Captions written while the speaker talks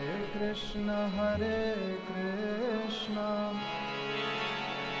Krishna Hare Krishna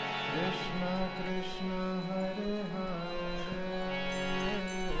Krishna Krishna Hare Hare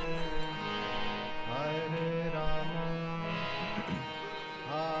Hare Rama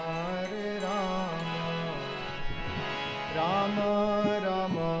Hare Rama Rama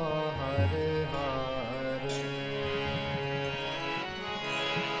Rama Hare Hare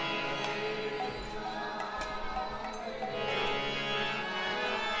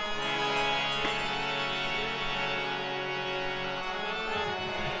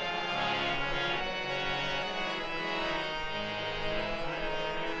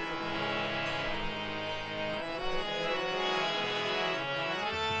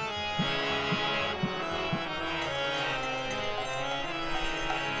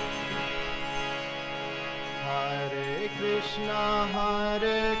Krishna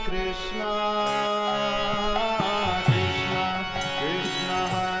Hare Krishna Krishna Krishna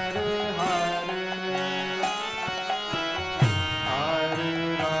Hare Hare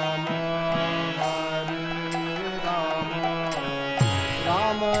Hare Rama Hare Rama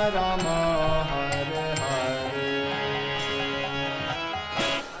Rama Rama Hare Hare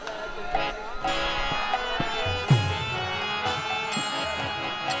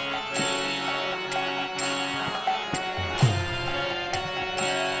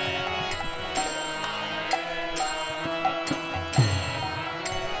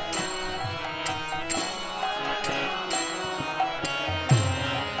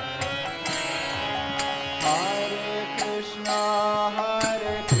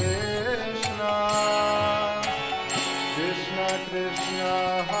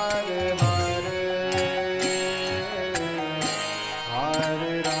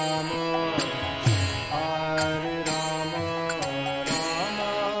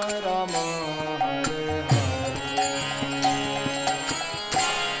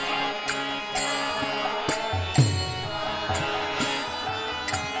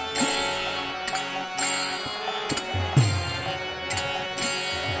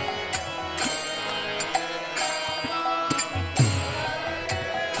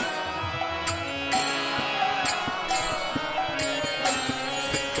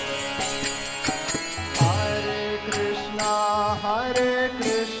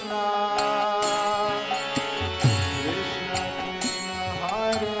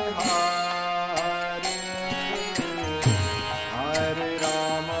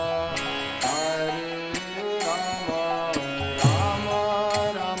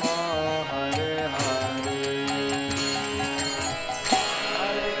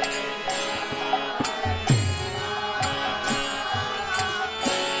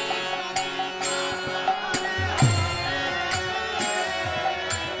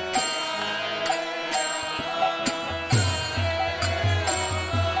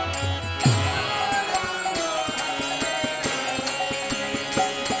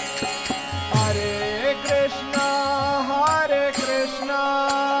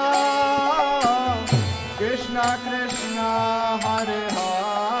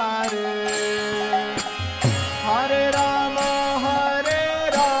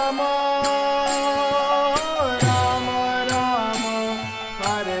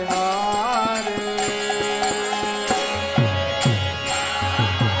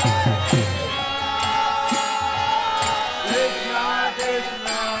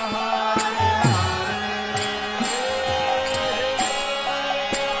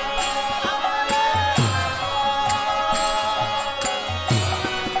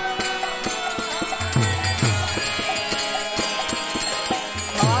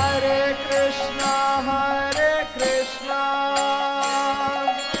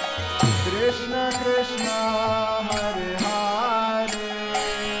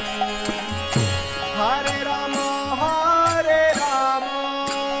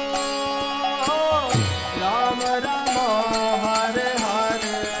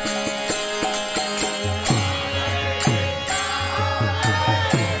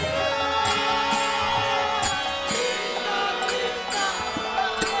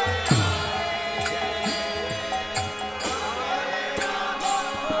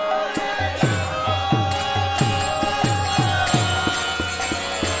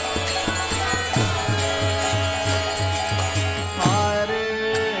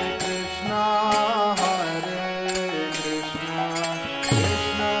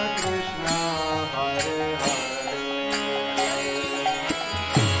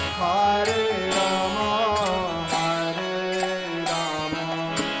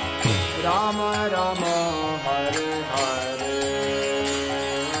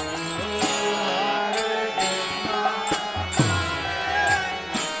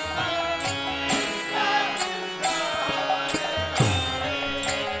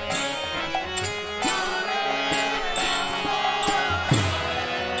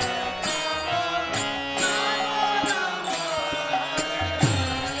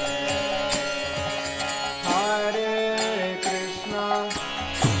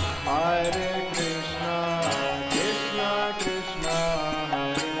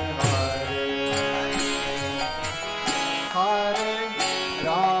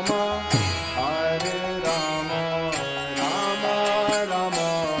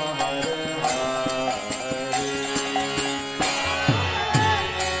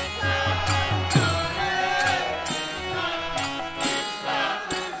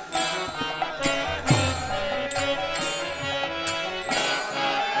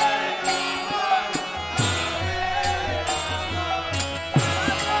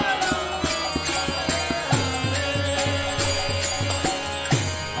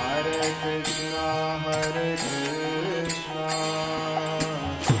Krishna Hare Krishna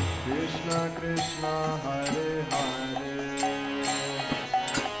Krishna Krishna Hare Hare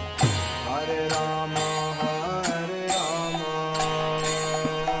Hare Rama Hare Rama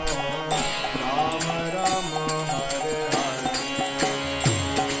Rama Rama Hare Hare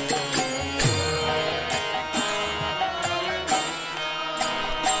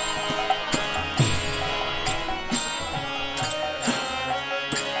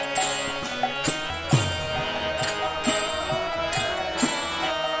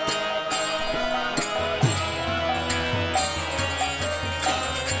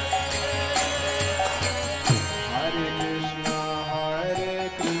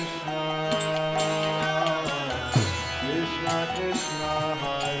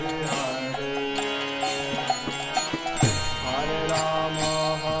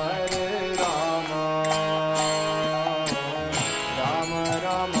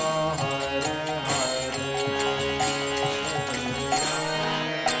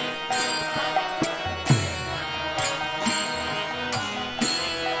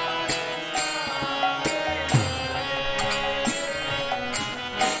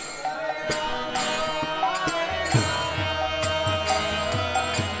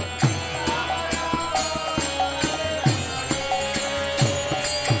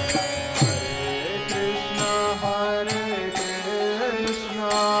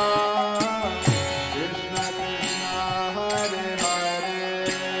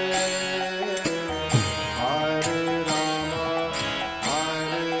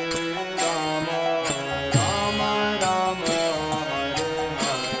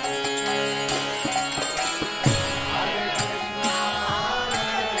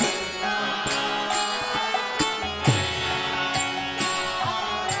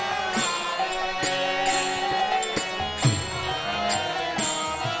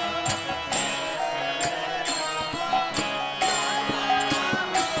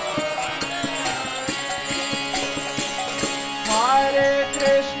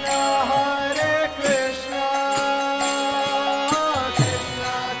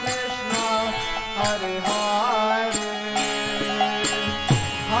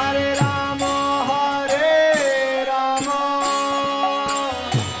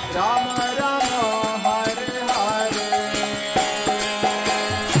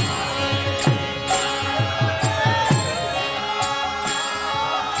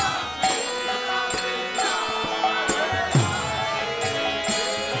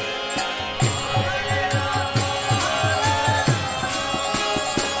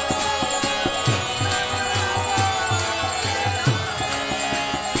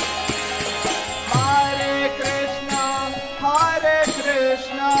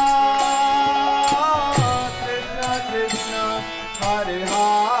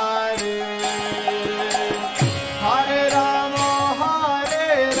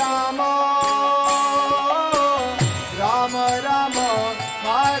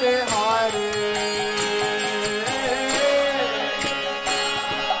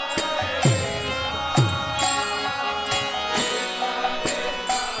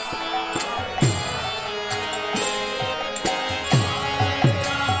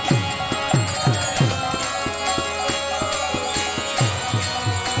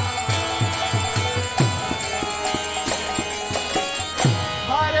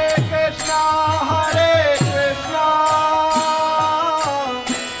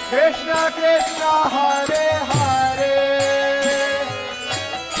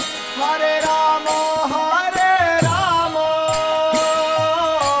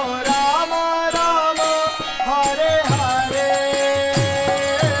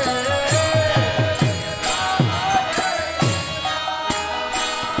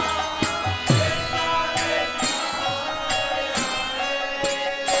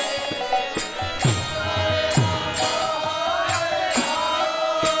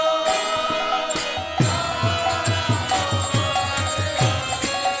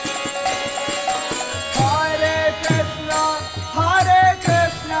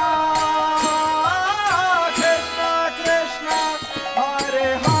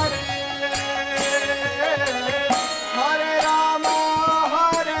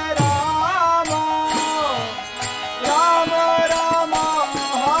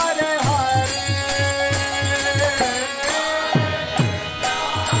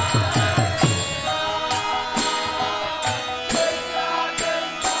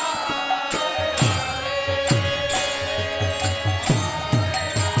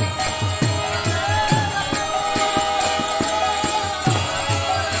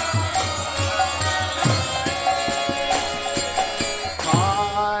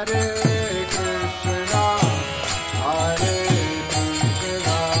Hare Krishna, Hare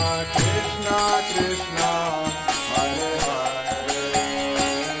Krishna, Krishna Krishna, Hare Hare,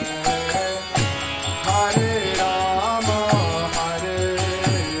 Hare Rama, Hare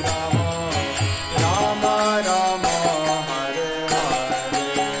Rama, Rama Rama, Hare Hare.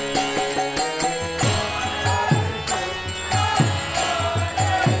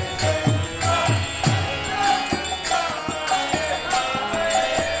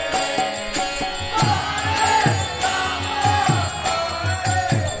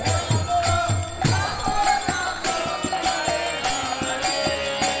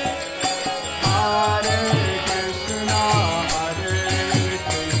 Hare Krishna, Hare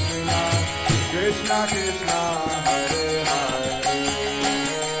Krishna, Krishna Krishna, Hare Hare,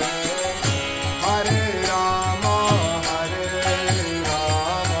 Hare Rama, Hare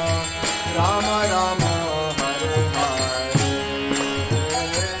Rama, Rama Rama, Hare Hare.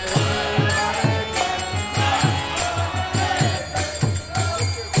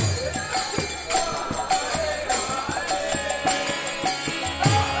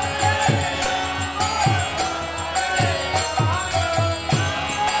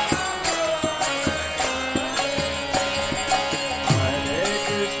 Hare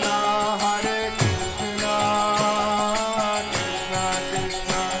Krishna, Hare Krishna, Krishna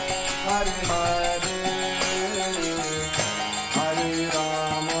Krishna, Hare Hare, Hare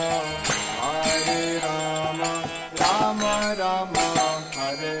Rama, Hare Rama, Rama Rama,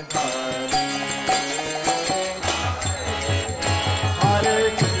 Hare Hare, Hare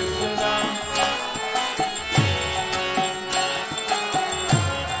Krishna.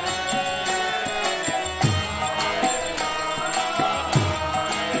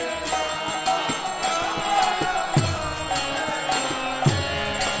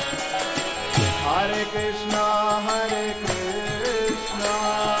 Hare Krishna, Hare Krishna,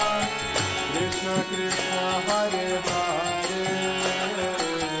 Krishna Krishna, Hare Hare,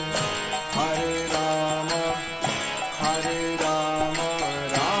 Hare Rama, Hare Rama,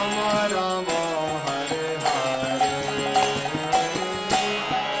 Rama Rama, Hare Hare.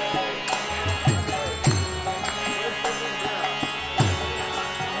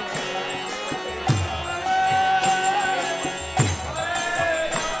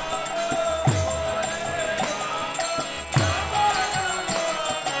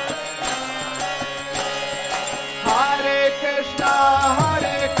 Hare Krishna,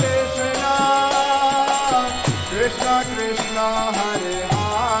 Hare Krishna, Krishna Krishna, Hare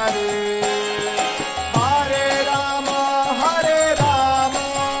Hare, Hare Rama, Hare Rama,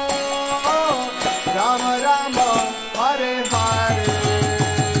 Rama Rama, Hare Hare.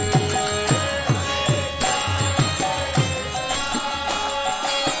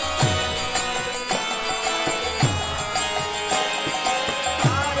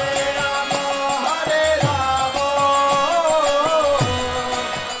 Hare Rama, Hare Rama,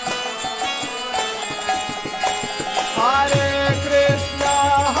 Hare Krishna,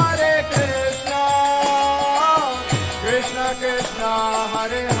 Hare Krishna, Krishna Krishna,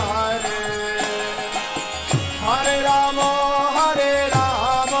 Hare Hare, Hare Rama, Hare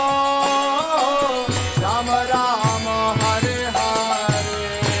Rama, Rama Rama, Hare Hare.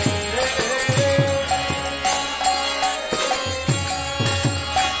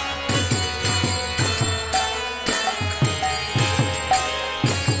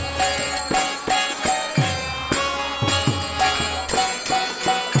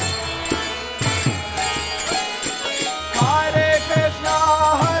 Hare Krishna,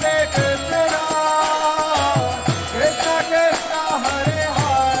 Hare Krishna,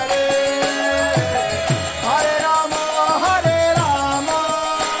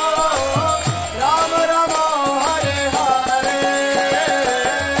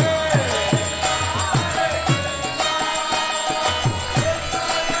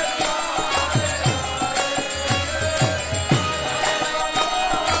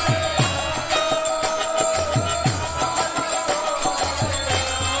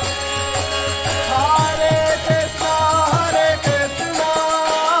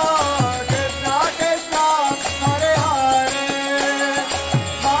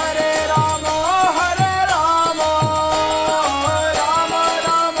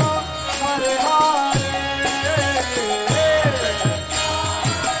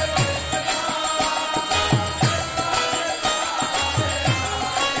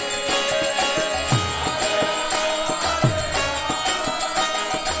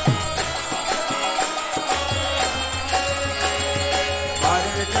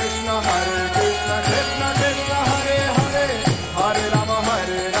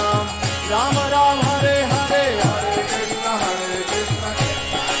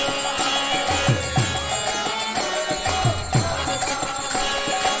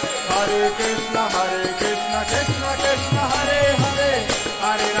 Krishna Krishna Krishna Hare Hare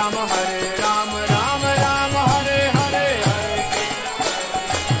Hare Rama Rama Rama Hare Hare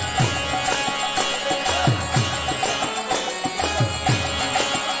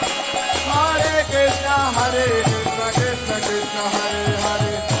Hare Krishna Krishna Krishna Hare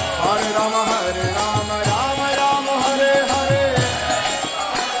Hare Hare Rama Rama Rama Hare Hare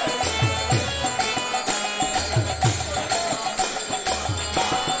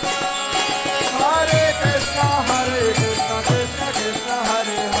Hare Krishna Krishna Krishna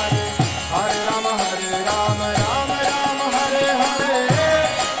Hare Hare Hare Rama Rama Rama Hare Hare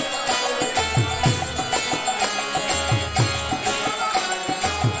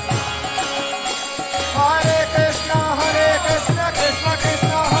Hare Krishna Krishna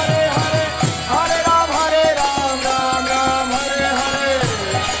Krishna Hare Hare Hare Rama Ram Hare Hare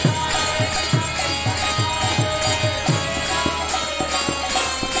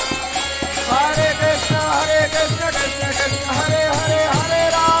Hare Krishna Krishna Krishna Hare Hare Hare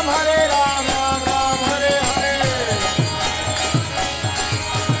Rama Ram Hare Hare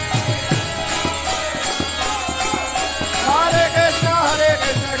Hare Krishna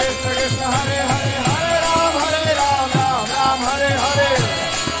Krishna Hare Hare Hare Rama Ram Hare Hare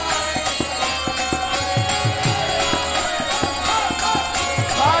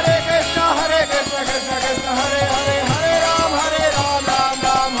Hare Krishna Krishna Hare Hare Hare Rama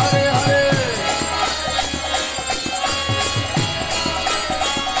Ram Hare Hare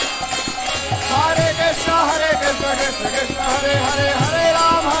Hare Krishna Krishna Hare Hare Hare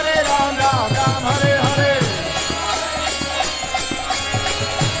Rama Ram Hare Hare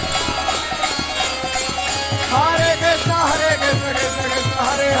Hare Krishna Krishna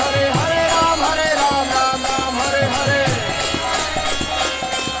Hare Hare Hare Rama Ram Hare Hare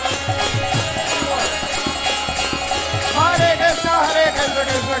Hare Krishna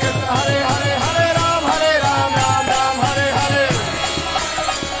Krishna Hare Hare Hare Rama Ram Hare Hare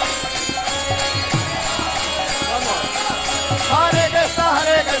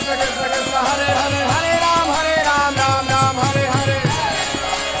Hare Krishna Krishna Hare Hare Hare Rama Ram Hare Hare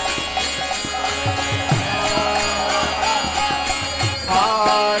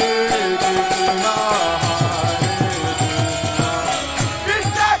Hare Krishna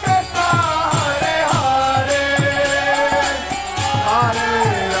Krishna Krishna Hare Hare Hare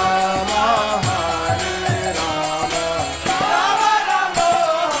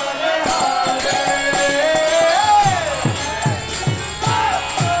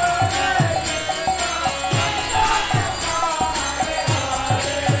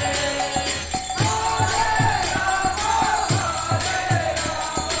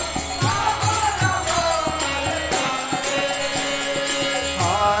Rama Rama Hare Hare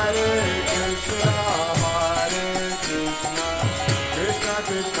Hare Krishna Krishna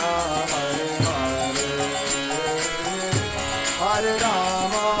Krishna Hare Hare Hare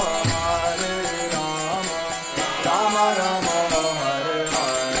Rama Rama Rama Hare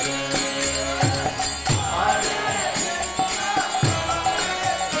Hare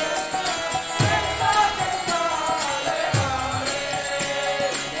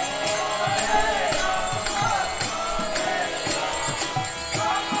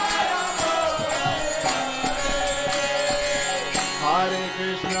Hare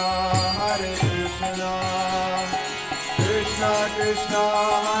Krishna Krishna Krishna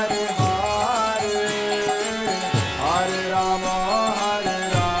Hare Hare Hare Rama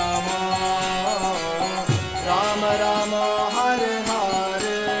Rama Rama Hare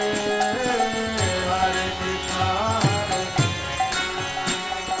Hare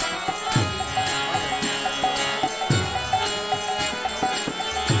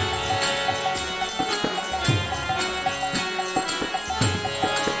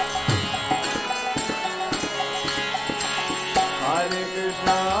Hare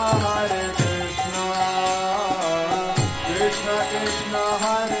Krishna Hare Krishna Krishna Krishna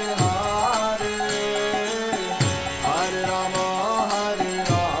Hare Hare Hare Rama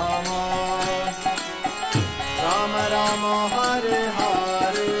Rama Rama Hare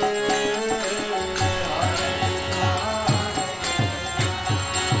Hare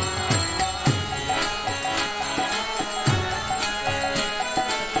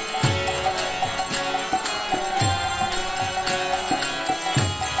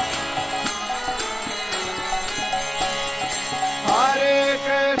Hare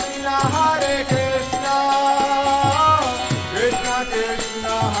Krishna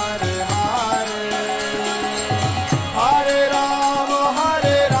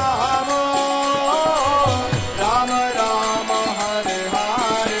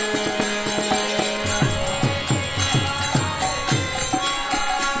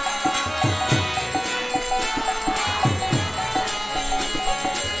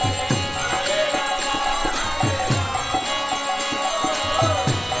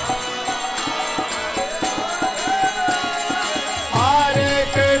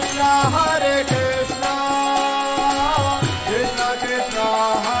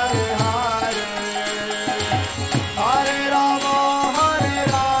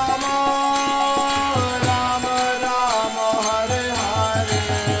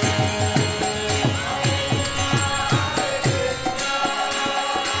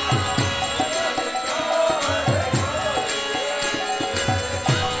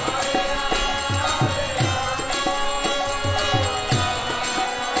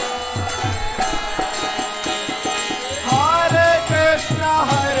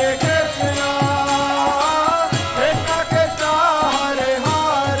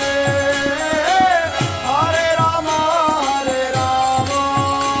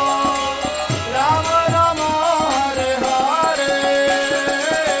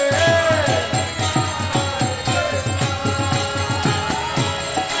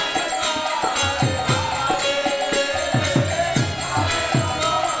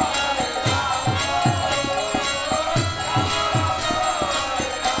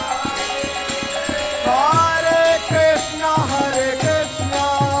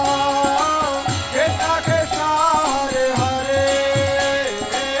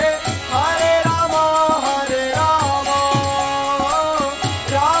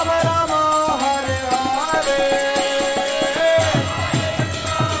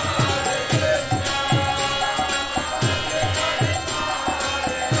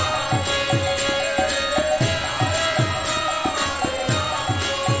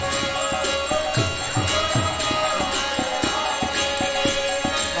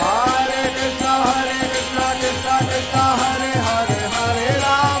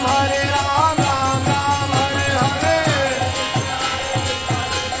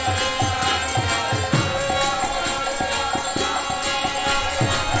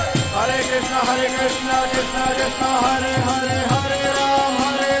Hare Krishna, Krishna Krishna, Hare Hare, Hare Ram,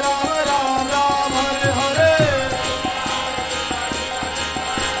 Ram Ram, Hare Hare.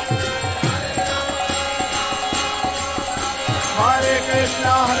 Hare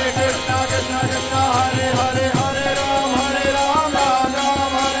Krishna, Krishna Krishna, Hare Hare, Hare Ram, Ram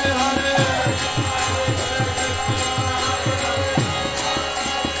Ram, Hare Hare.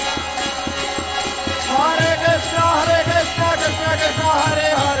 Hare Krishna, Krishna Krishna, Hare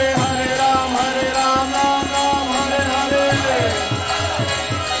Hare, Hare Ram, Ram Ram, Hare Hare.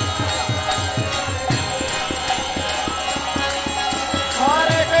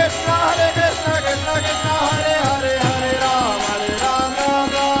 Hare Krishna, Krishna Krishna, Hare Hare, Hare Ram,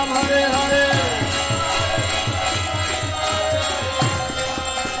 Ram Hare Hare.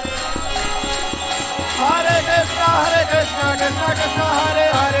 Hare Krishna, Krishna Hare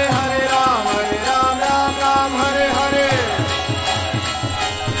Hare, Hare Ram, Ram Hare Hare.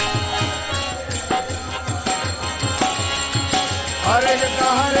 Hare Krishna,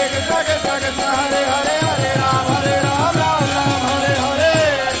 Krishna Hare Hare.